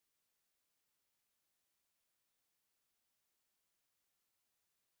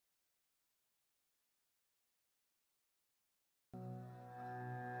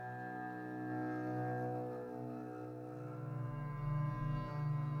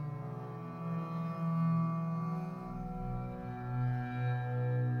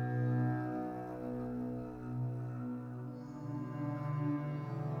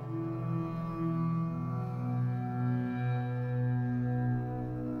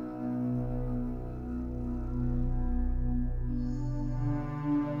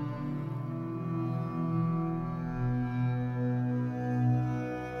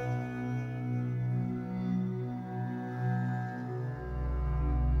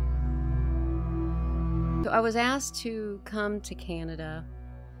So I was asked to come to Canada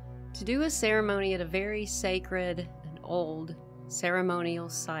to do a ceremony at a very sacred and old ceremonial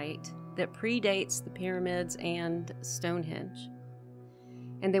site that predates the pyramids and Stonehenge.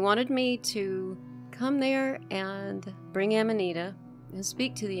 And they wanted me to come there and bring Amanita and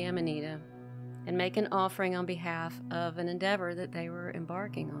speak to the Amanita and make an offering on behalf of an endeavor that they were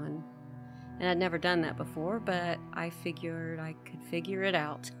embarking on. And I'd never done that before, but I figured I could figure it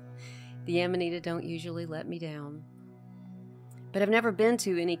out. The Amanita don't usually let me down. But I've never been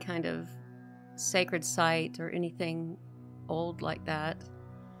to any kind of sacred site or anything old like that.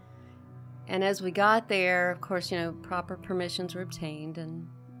 And as we got there, of course, proper permissions were obtained, and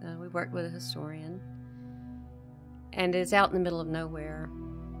we worked with a historian. And it's out in the middle of nowhere.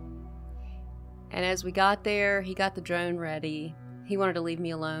 And as we got there, he got the drone ready. He wanted to leave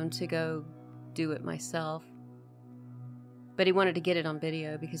me alone to go do it myself. But he wanted to get it on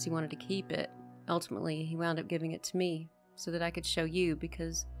video because he wanted to keep it. Ultimately, he wound up giving it to me so that I could show you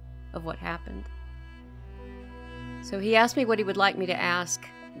because of what happened. So he asked me what he would like me to ask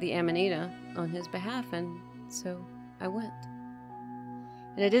the Amanita on his behalf, and so I went.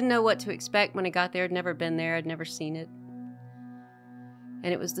 And I didn't know what to expect when I got there. I'd never been there. I'd never seen it.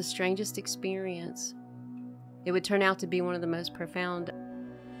 And it was the strangest experience. It would turn out to be one of the most profound.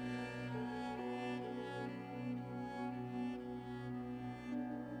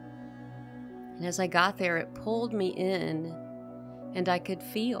 And as I got there, it pulled me in, and I could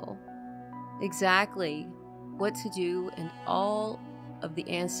feel exactly what to do, and all of the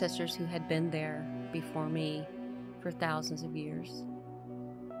ancestors who had been there before me for thousands of years.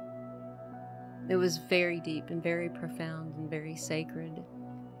 It was very deep and very profound and very sacred.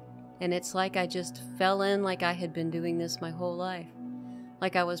 And it's like I just fell in like I had been doing this my whole life.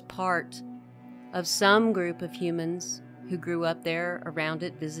 Like I was part of some group of humans who grew up there around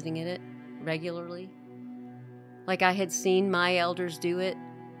it, visiting it regularly. Like I had seen my elders do it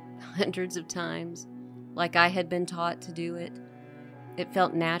hundreds of times. Like I had been taught to do it. It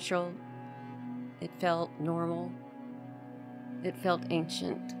felt natural. It felt normal. It felt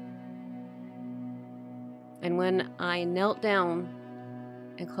ancient. And when I knelt down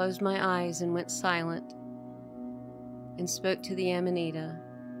and closed my eyes and went silent and spoke to the Amanita,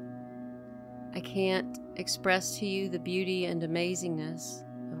 I can't express to you the beauty and amazingness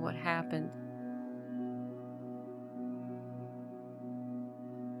of what happened.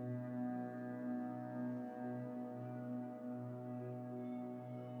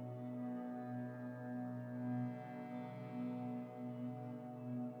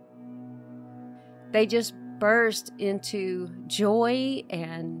 They just burst into joy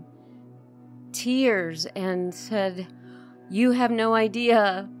and tears and said, "You have no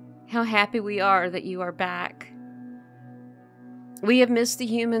idea how happy we are that you are back. We have missed the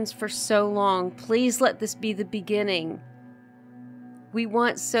humans for so long. Please let this be the beginning. We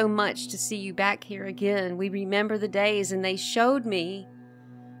want so much to see you back here again. We remember the days." And they showed me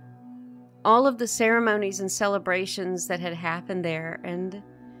all of the ceremonies and celebrations that had happened there. And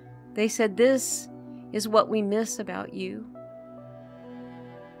they said, "This is what we miss about you.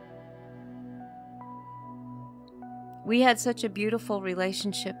 We had such a beautiful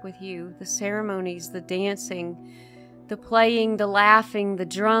relationship with you. The ceremonies, the dancing, the playing, the laughing, the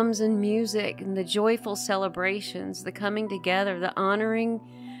drums and music, and the joyful celebrations, the coming together, the honoring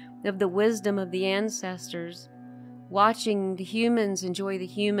of the wisdom of the ancestors, watching the humans enjoy the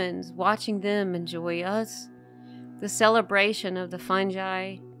humans, watching them enjoy us, the celebration of the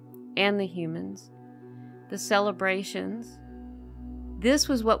fungi and the humans, the celebrations." This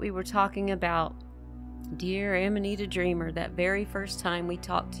was what we were talking about, dear Amanita Dreamer, that very first time we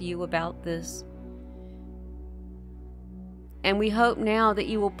talked to you about this. And we hope now that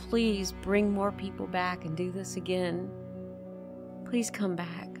you will please bring more people back and do this again. Please come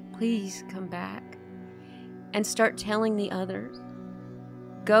back. Please come back. And start telling the others.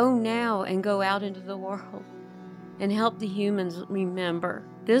 Go now and go out into the world and help the humans remember.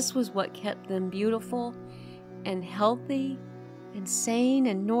 This was what kept them beautiful and healthy and sane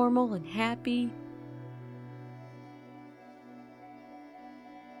and normal and happy.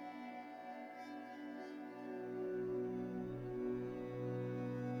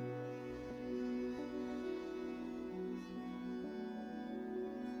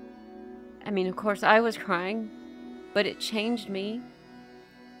 I mean, of course, I was crying, but it changed me.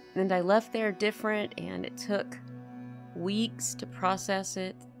 And I left there different, and it took weeks to process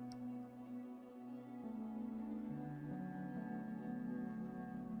it.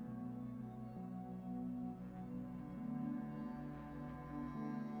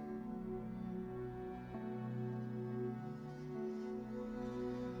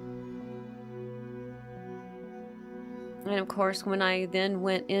 And of course, when I then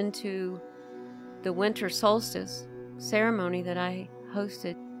went into the winter solstice ceremony that I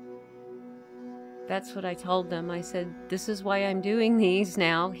hosted, that's what I told them. I said, this is why I'm doing these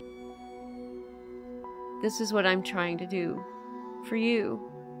now. This is what I'm trying to do for you,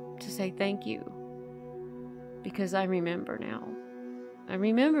 to say thank you. Because I remember now. I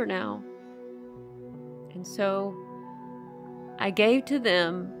remember now. And so I gave to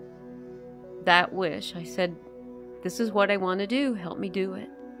them that wish. I said, this is what I want to do. Help me do it.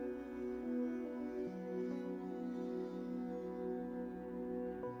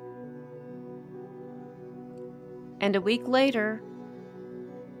 And a week later,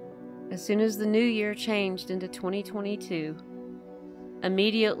 as soon as the new year changed into 2022,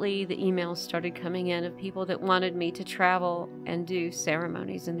 immediately the emails started coming in of people that wanted me to travel and do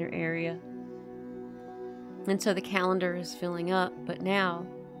ceremonies in their area. And so the calendar is filling up, but now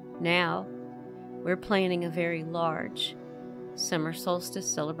we're planning a very large summer solstice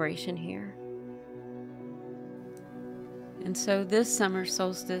celebration here. And so this summer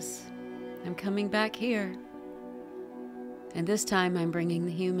solstice, I'm coming back here. And this time I'm bringing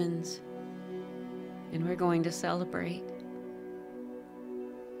the humans, and we're going to celebrate.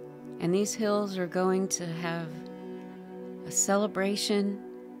 And these hills are going to have a celebration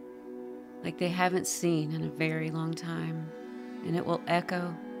like they haven't seen in a very long time. And it will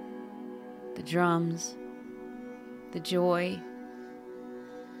echo the drums, the joy,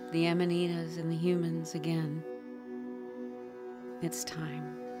 the Amanitas and the humans again. It's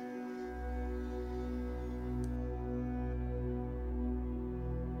time.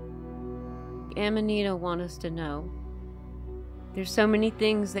 Amanita want us to know there's so many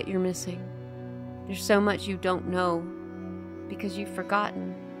things that you're missing. There's so much you don't know because you've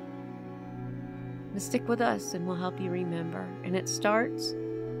forgotten. But stick with us and we'll help you remember. And it starts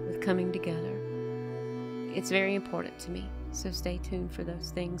with coming together. It's very important to me, so stay tuned for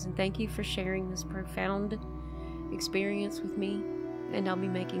those things. And thank you for sharing this profound experience with me. And I'll be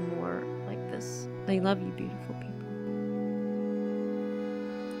making more like this. I love you, beautiful people.